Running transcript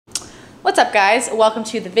What's up, guys? Welcome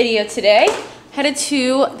to the video today. Headed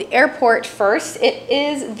to the airport first. It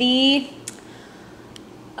is the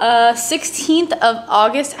 16th of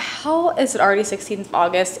August. How is it already 16th of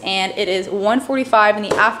August? And it is 1:45 in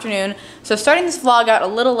the afternoon. So starting this vlog out a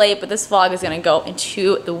little late, but this vlog is gonna go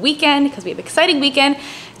into the weekend because we have an exciting weekend.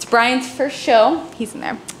 It's Brian's first show. He's in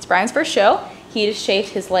there. It's Brian's first show. He just shaved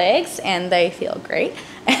his legs and they feel great.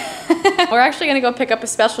 We're actually gonna go pick up a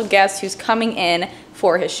special guest who's coming in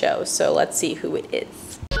for his show. So let's see who it is.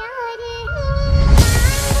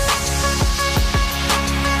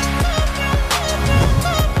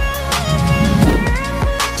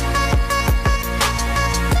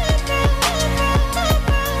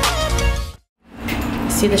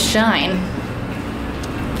 See the shine.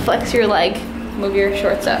 Flex your leg. Move your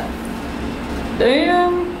shorts up.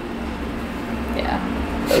 Damn. Yeah,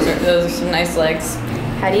 those are some nice legs.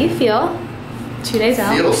 How do you feel? 2 days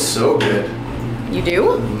out. Feels so good. You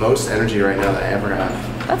do? Most energy right now that I ever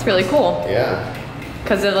have. That's really cool. Yeah.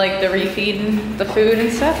 Because of like the refeed and the food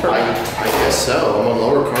and stuff? Or I guess so. I'm on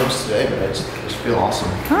lower carbs today, but I just feel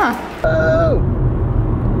awesome. Huh. Oh!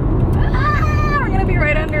 Ah, we're gonna be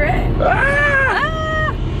right under it.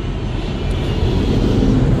 Ah!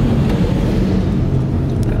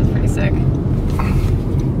 That was pretty sick.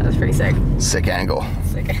 That was pretty sick. Sick angle.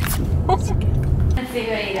 Sick angle. Let's see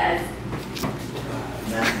what he does.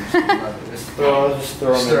 Just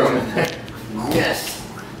throw him in there. Yes.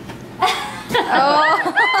 Oh.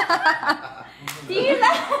 Do you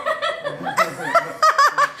laugh?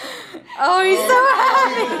 Oh, he's so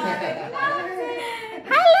happy.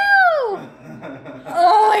 Hello.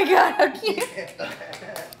 Oh my god, how cute.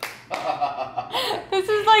 This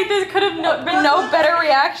could have been no better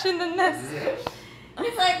reaction than this.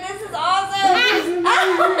 He's like, this is awesome. This is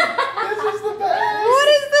the best. What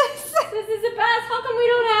is this? This is the best. How come we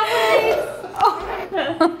don't have one of these?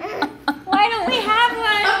 Why don't we have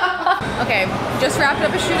one? Okay, just wrapped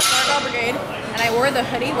up a shoot at Barbell Brigade, and I wore the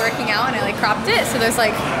hoodie working out, and I like cropped it, so there's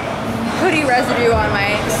like hoodie residue on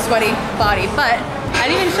my sweaty body. But I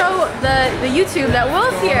didn't even show the YouTube that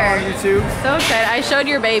Will's here. On YouTube. So excited! I showed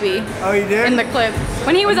your baby. Oh, you did? In the clip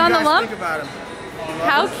when he was on the lump. Think about him?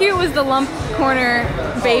 How cute was the lump corner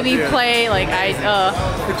baby play? Like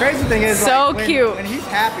The crazy thing is, so like, cute. When he's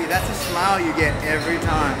happy, that's a smile you get every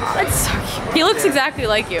time. That's so cute. He looks exactly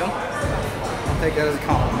like you. I'll take that as a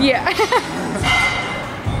compliment. Yeah.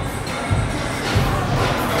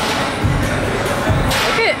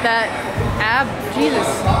 Look at that ab, Jesus.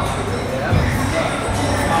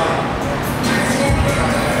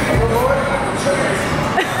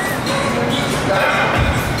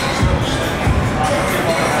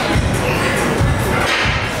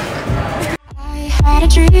 Had a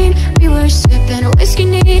dream, we were sipping whiskey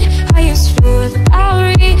neat, highest floor of the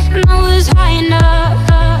Bowery, and I was high enough.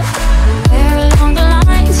 There along the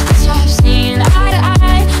lines, stopped seeing eye to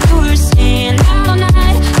eye. We were staying out all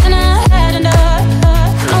night, and I had enough.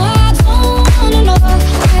 No, I don't wanna know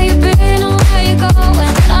where you've been or where you're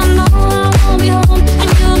going. I know I won't be home, and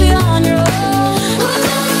you'll be on your own. Who's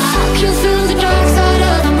gonna rock you through the dark side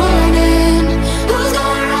of the morning? Who's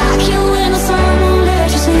gonna rock you when the sun won't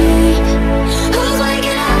let you sleep? Who's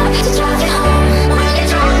waking up to drive you home when you're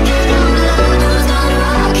drunk and all alone? Who's gonna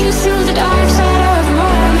rock you through the dark side of the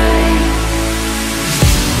morning?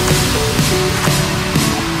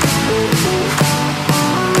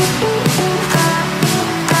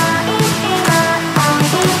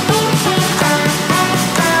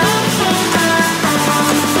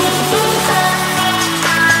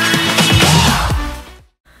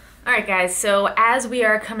 Alright guys, so as we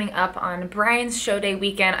are coming up on Brian's show day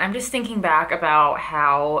weekend, I'm just thinking back about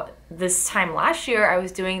how this time last year I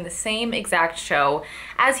was doing the same exact show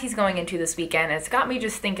as he's going into this weekend. It's got me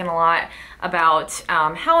just thinking a lot about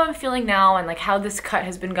how I'm feeling now and like how this cut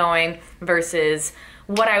has been going versus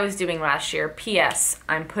what I was doing last year. P.S.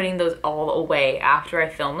 I'm putting those all away after I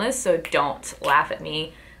film this, so don't laugh at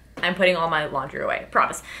me. I'm putting all my laundry away,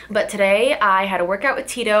 promise. But today I had a workout with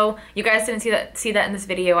Tito. You guys didn't see that in this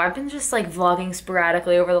video. I've been just like vlogging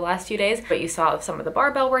sporadically over the last few days, but you saw some of the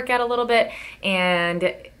barbell workout a little bit,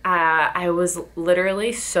 and I was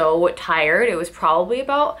literally so tired. It was probably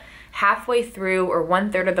about halfway through or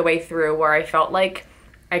 1/3 of the way through where I felt like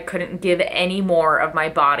I couldn't give any more of my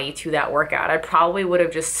body to that workout. I probably would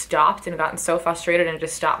have just stopped and gotten so frustrated and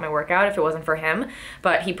just stopped my workout if it wasn't for him.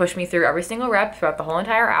 But he pushed me through every single rep throughout the whole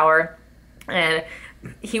entire hour. And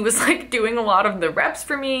he was like doing a lot of the reps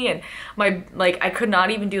for me, and I could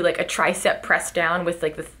not even do like a tricep press down with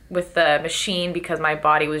like with the machine because my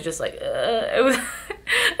body was just like it was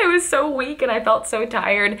I was so weak and I felt so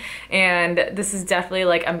tired, and this is definitely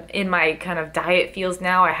like I'm in my kind of diet feels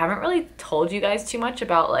now. I haven't really told you guys too much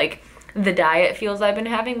about like the diet feels I've been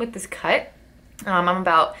having with this cut. I'm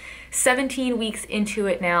about 17 weeks into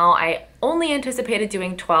it now. I only anticipated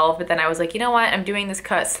doing 12, but then I was like, you know what? I'm doing this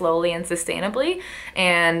cut slowly and sustainably,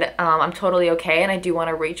 and I'm totally okay, and I do want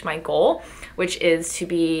to reach my goal, which is to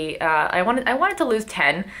be, I wanted to lose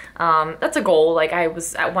 10. That's a goal. Like I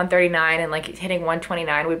was at 139 and like hitting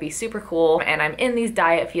 129 would be super cool. And I'm in these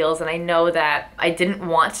diet feels, and I know that I didn't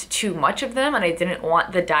want too much of them, and I didn't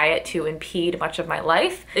want the diet to impede much of my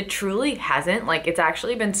life. It truly hasn't. Like it's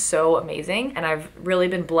actually been so amazing, and I've really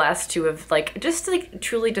been blessed to have like just like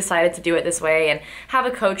truly decided to do it this way and have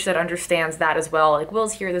a coach that understands that as well. Like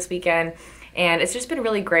Will's here this weekend, and it's just been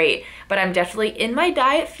really great. But I'm definitely in my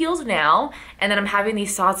diet feels now, and then I'm having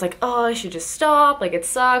these thoughts like, oh, I should just stop, like it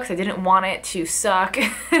sucks, I didn't want it to suck.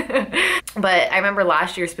 But I remember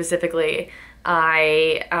last year specifically,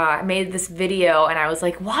 I made this video and I was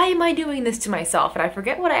like, why am I doing this to myself? And I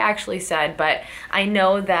forget what I actually said, but I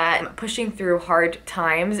know that pushing through hard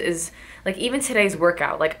times is like, even today's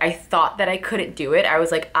workout, like I thought that I couldn't do it. I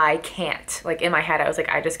was like, I can't. Like in my head, I was like,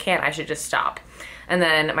 I just can't, I should just stop. And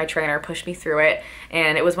then my trainer pushed me through it,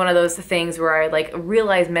 and it was one of those things where I like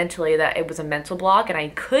realized mentally that it was a mental block and I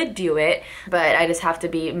could do it, but I just have to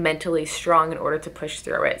be mentally strong in order to push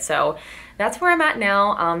through it. So that's where I'm at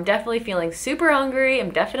now. I'm definitely feeling super hungry.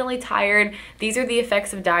 I'm definitely tired. These are the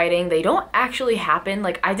effects of dieting. They don't actually happen.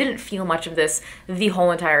 Like I didn't feel much of this the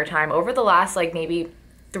whole entire time. Over the last like maybe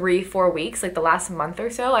 3-4 weeks, like the last month or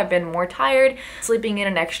so, I've been more tired, sleeping in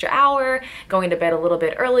an extra hour, going to bed a little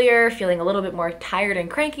bit earlier, feeling a little bit more tired and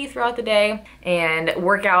cranky throughout the day, and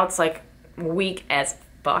workouts like weak as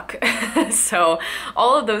fuck. So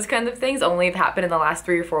all of those kinds of things only have happened in the last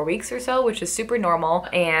 3 or 4 weeks or so, which is super normal,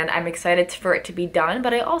 and I'm excited for it to be done,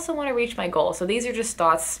 but I also want to reach my goal. So these are just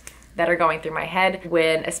thoughts that are going through my head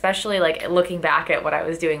when, especially like looking back at what I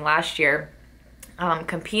was doing last year,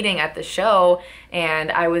 competing at the show,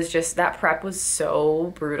 and I was just, that prep was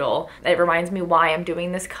so brutal. It reminds me why I'm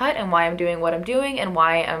doing this cut and why I'm doing what I'm doing and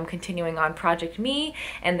why I'm continuing on Project Me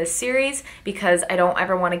and this series, because I don't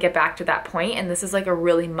ever want to get back to that point, and this is like a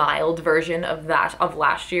really mild version of that of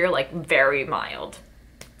last year, like very mild.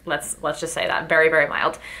 Let's just say that, very, very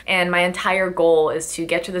mild. And my entire goal is to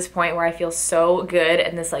get to this point where I feel so good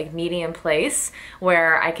in this like medium place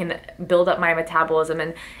where I can build up my metabolism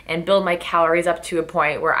and build my calories up to a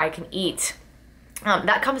point where I can eat.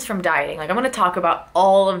 That comes from dieting. Like I'm gonna talk about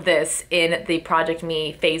all of this in the Project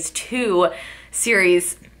Me Phase 2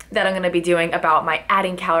 series that I'm gonna be doing about my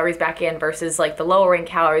adding calories back in versus like the lowering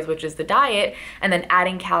calories, which is the diet, and then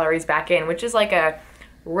adding calories back in, which is like a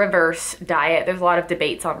reverse diet. There's a lot of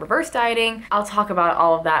debates on reverse dieting. I'll talk about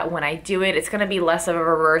all of that when I do it. It's going to be less of a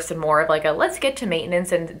reverse and more of like a let's get to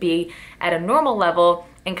maintenance and be at a normal level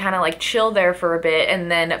and kind of like chill there for a bit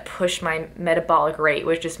and then push my metabolic rate,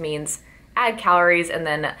 which just means add calories and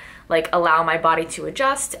then like allow my body to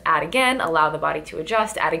adjust, add again, allow the body to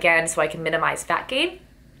adjust, add again, so I can minimize fat gain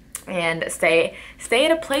and stay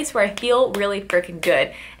at a place where I feel really freaking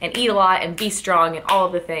good and eat a lot and be strong and all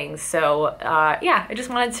of the things. So yeah, I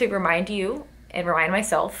just wanted to remind you and remind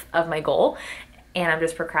myself of my goal, and I'm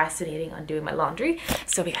just procrastinating on doing my laundry,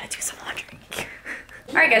 so we gotta do some laundry.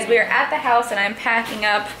 All right guys, we are at the house and I'm packing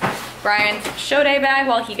up Brian's show day bag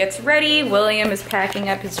while he gets ready. William is packing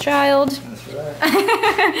up his child. That's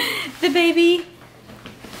right. The baby.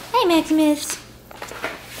 Hey, Maximus.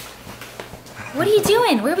 What are you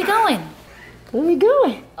doing? Where are we going? Where are we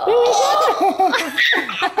going?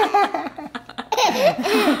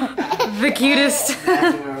 The cutest.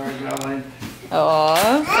 That's where we're going.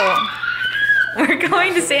 Aww. So we're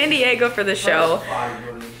going to San Diego for the show.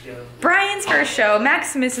 Brian's first show,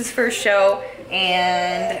 Maximus's first show,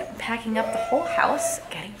 and packing up the whole house,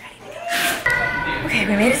 getting ready to go. Okay,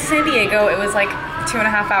 we made it to San Diego. It was like a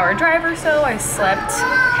 2.5 hour drive or so. I slept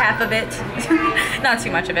half of it, not too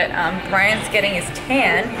much of it. Brian's getting his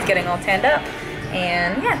tan. He's getting all tanned up.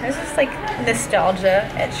 And yeah, there's just like nostalgia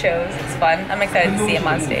at shows. It's fun. I'm excited to see him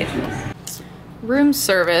on stage. Room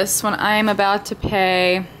service when I'm about to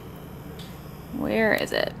pay, where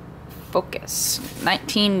is it? Focus.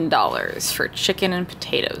 $19 for chicken and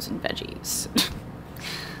potatoes and veggies.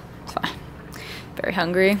 It's fine. Very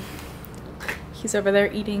hungry. He's over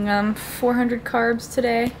there eating 400 carbs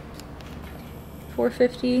today.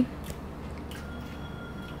 450.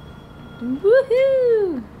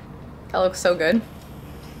 Woohoo! That looks so good.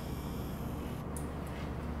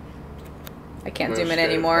 I can't zoom in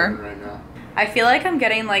anymore. Right now. I feel like I'm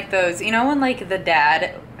getting like those, you know when like the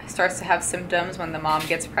dad starts to have symptoms when the mom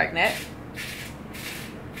gets pregnant?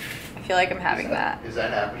 feel like I'm having that. Is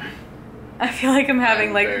that happening? I feel like I'm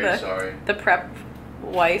having like very sorry. the prep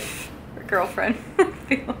wife or girlfriend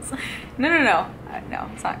feels. No,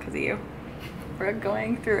 it's not because of you. We're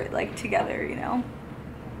going through it like together, you know.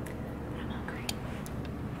 I'm hungry.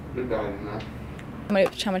 Good dining, huh?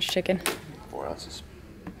 How much chicken? 4 ounces.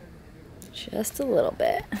 Just a little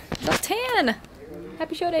bit. About 10.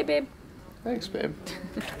 Happy show day, babe. Thanks, babe.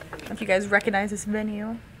 I don't know if you guys recognize this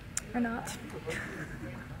venue or not.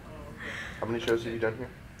 How many shows have you done here?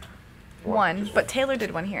 One, but Taylor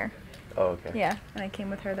did one here. Oh, okay. Yeah, and I came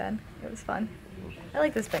with her then. It was fun. I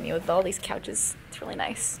like this venue with all these couches. It's really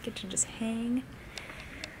nice. Get to just hang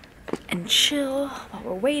and chill while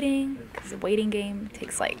we're waiting, because the waiting game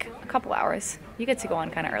takes like a couple hours. You get to go on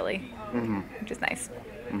kind of early, which is nice.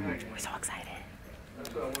 We're so excited.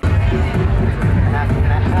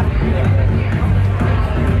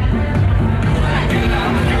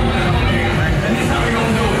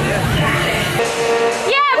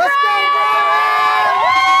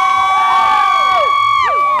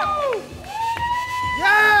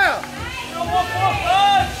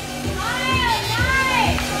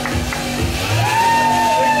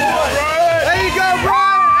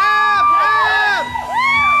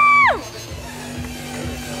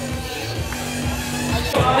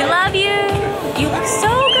 We love you. You look so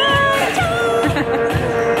good.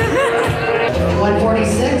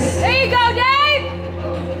 146. There you go, Dave.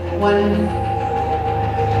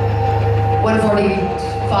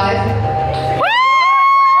 145.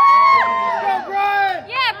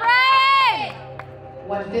 Yeah, Brian.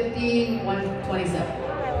 150.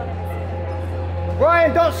 127.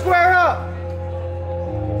 Brian, don't square up.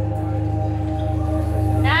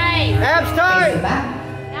 Nice. Abs Face tight. the back.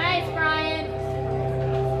 Nice, Brian.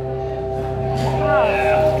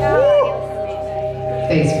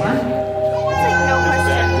 Face front.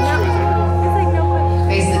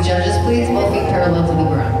 Face the judges, please. Both feet parallel to the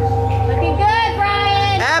ground. Looking good,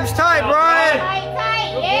 Brian. Abs tight, Brian. Tight,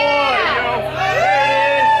 yeah.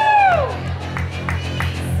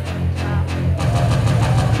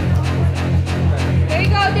 There you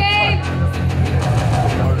go, Dave.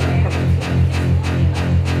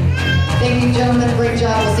 Thank you, gentlemen. Great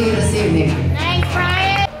job. We'll see you this evening. Nice,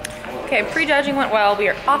 Brian. Okay, prejudging went well. We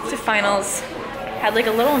are off to finals. Had like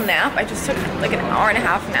a little nap. I just took like an hour and a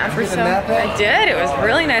half nap or so. I did. It was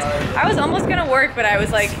really nice. I was almost gonna work, but I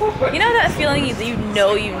was like, you know that feeling you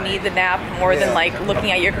know you need the nap more than like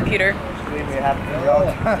looking at your computer.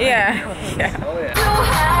 Yeah.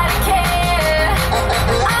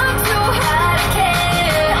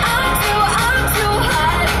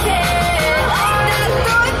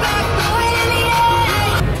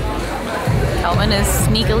 Kelvin is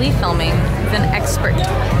sneakily filming. He's an expert.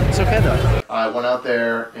 It's okay though. I went out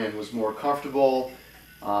there and was more comfortable.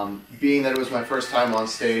 Being that it was my first time on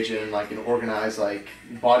stage in like an organized like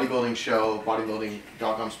bodybuilding show,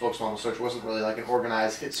 bodybuilding.com spokesmodel search wasn't really like an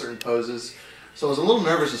organized hit certain poses. So I was a little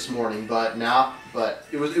nervous this morning, but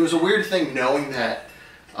it was a weird thing knowing that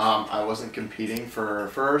I wasn't competing for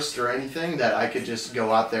first or anything, that I could just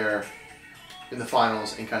go out there in the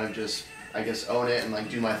finals and kind of just, I guess, own it and like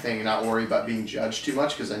do my thing and not worry about being judged too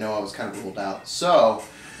much, because I know I was kind of ruled out. So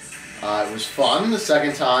it was fun the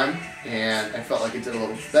second time, and I felt like it did a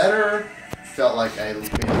little better. Felt like I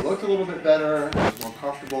maybe looked a little bit better. I was more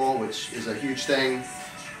comfortable, which is a huge thing.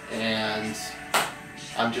 And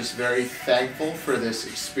I'm just very thankful for this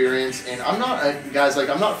experience. And I'm not, guys, like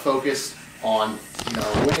I'm not focused on,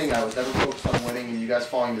 winning. I was never focused on winning. And you guys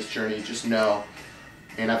following this journey, just know,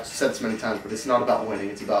 and I've said this many times, but it's not about winning.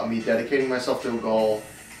 It's about me dedicating myself to a goal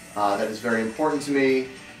that is very important to me,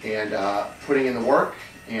 and putting in the work.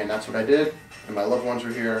 And that's what I did. And my loved ones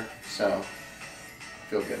are here, so I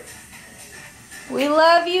feel good. We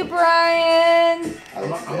love you, Brian.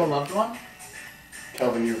 I'm a loved one?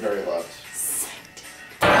 Kelvin, you're very loved.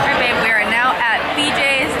 Alright, babe, we are now at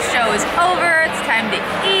BJ's. The show is over. It's time to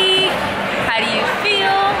eat. How do you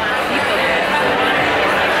feel? You feel good?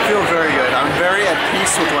 I feel very good. I'm very at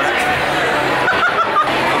peace with what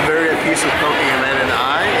I'm very at peace with Koki and Ed and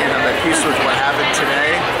I, and I'm at peace with what happened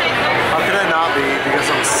today. How could I not be? Because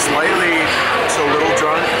I'm slightly, just a little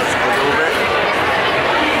drunk, just a little bit.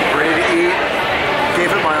 Ready to eat.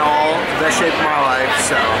 Gave it my all. Best shape of my life,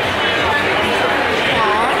 so.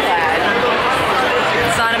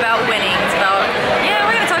 It's not about winning. It's about, yeah,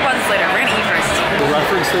 we're going to talk about this later. We're going to eat first. We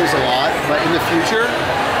reference those a lot, but in the future,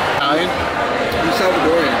 Italian? I'm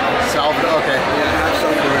Salvadorian. Okay. Yeah, I'm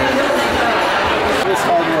Salvadorian. It's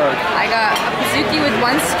hard work. I got a Pizookie with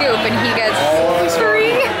 1 scoop and he gets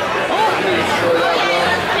 3.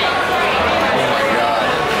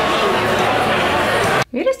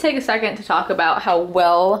 We just take a second to talk about how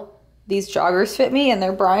well these joggers fit me and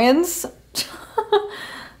they're Brian's.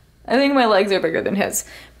 I think my legs are bigger than his.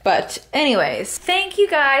 But anyways, thank you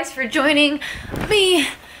guys for joining me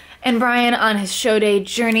and Brian on his show day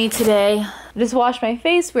journey today. I just washed my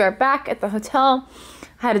face. We are back at the hotel.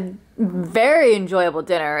 Had a very enjoyable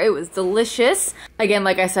dinner. It was delicious. Again,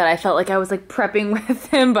 like I said, I felt like I was like prepping with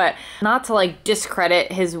him, but not to like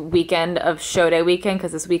discredit his weekend of show day weekend,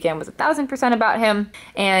 because this weekend was 1000% about him,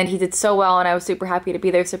 and he did so well, and I was super happy to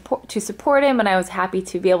be there to support him, and I was happy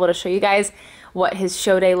to be able to show you guys what his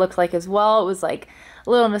show day looked like as well. It was like a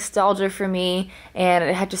little nostalgia for me, and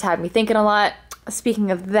it had just had me thinking a lot. Speaking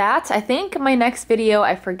of that, I think my next video,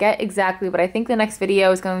 I forget exactly, but I think the next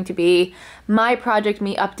video is going to be my Project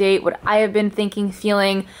Me update, what I have been thinking,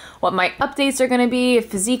 feeling, what my updates are going to be, a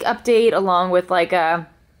physique update, along with like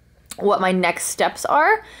what my next steps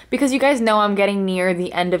are, because you guys know I'm getting near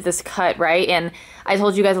the end of this cut, right? And I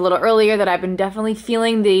told you guys a little earlier that I've been definitely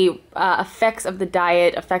feeling the effects of the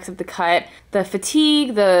diet, effects of the cut, the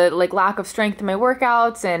fatigue, the like lack of strength in my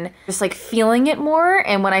workouts, and just like feeling it more.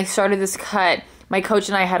 And when I started this cut, my coach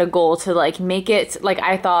and I had a goal to like make it like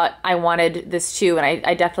I thought I wanted this too, and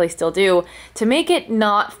I definitely still do, to make it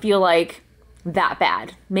not feel like that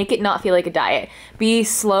bad. Make it not feel like a diet. Be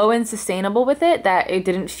slow and sustainable with it, that it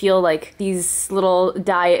didn't feel like these little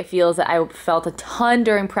diet feels that I felt a ton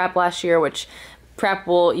during prep last year, which prep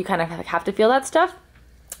you kind of have to feel that stuff.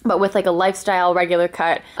 But with like a lifestyle, regular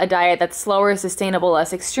cut, a diet that's slower, sustainable,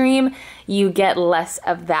 less extreme, you get less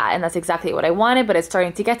of that. And that's exactly what I wanted, but it's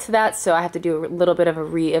starting to get to that. So I have to do a little bit of a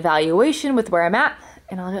reevaluation with where I'm at,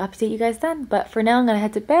 and I'll update you guys then. But for now, I'm gonna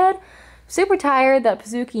head to bed. Super tired. That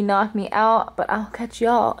Pizookie knocked me out, but I'll catch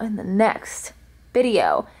y'all in the next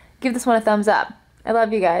video. Give this one a thumbs up. I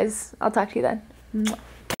love you guys. I'll talk to you then. Mwah.